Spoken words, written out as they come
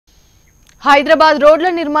హైదరాబాద్ రోడ్ల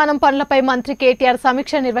నిర్మాణం పనులపై మంత్రి కేటీఆర్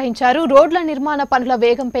సమీక్ష నిర్వహించారు. రోడ్ల నిర్మాణ పనుల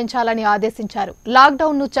వేగం పెంచాలని ఆదేశించారు.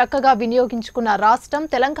 లాక్డౌన్ ను చక్కగా వినియోగించుకున్న రాష్ట్రం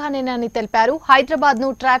తెలంగాణని తెలిపారు. హైదరాబాద్ ను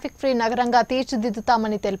ట్రాఫిక్ ఫ్రీ నగరంగా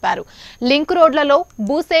తీర్చిదిద్దుతామని తెలిపారు. లింక్ రోడ్లలో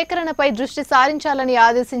భూసేకరణపై దృష్టి సారించాలని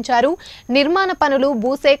ఆదేశించారు. నిర్మాణ పనులు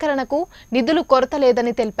భూసేకరణకు నిధులు కొరత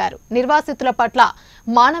లేదని తెలిపారు. నిర్వాసితుల పట్ల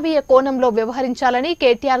మానవీయ కోణంలో వ్యవహరించాలని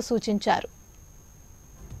కేటీఆర్ సూచించారు.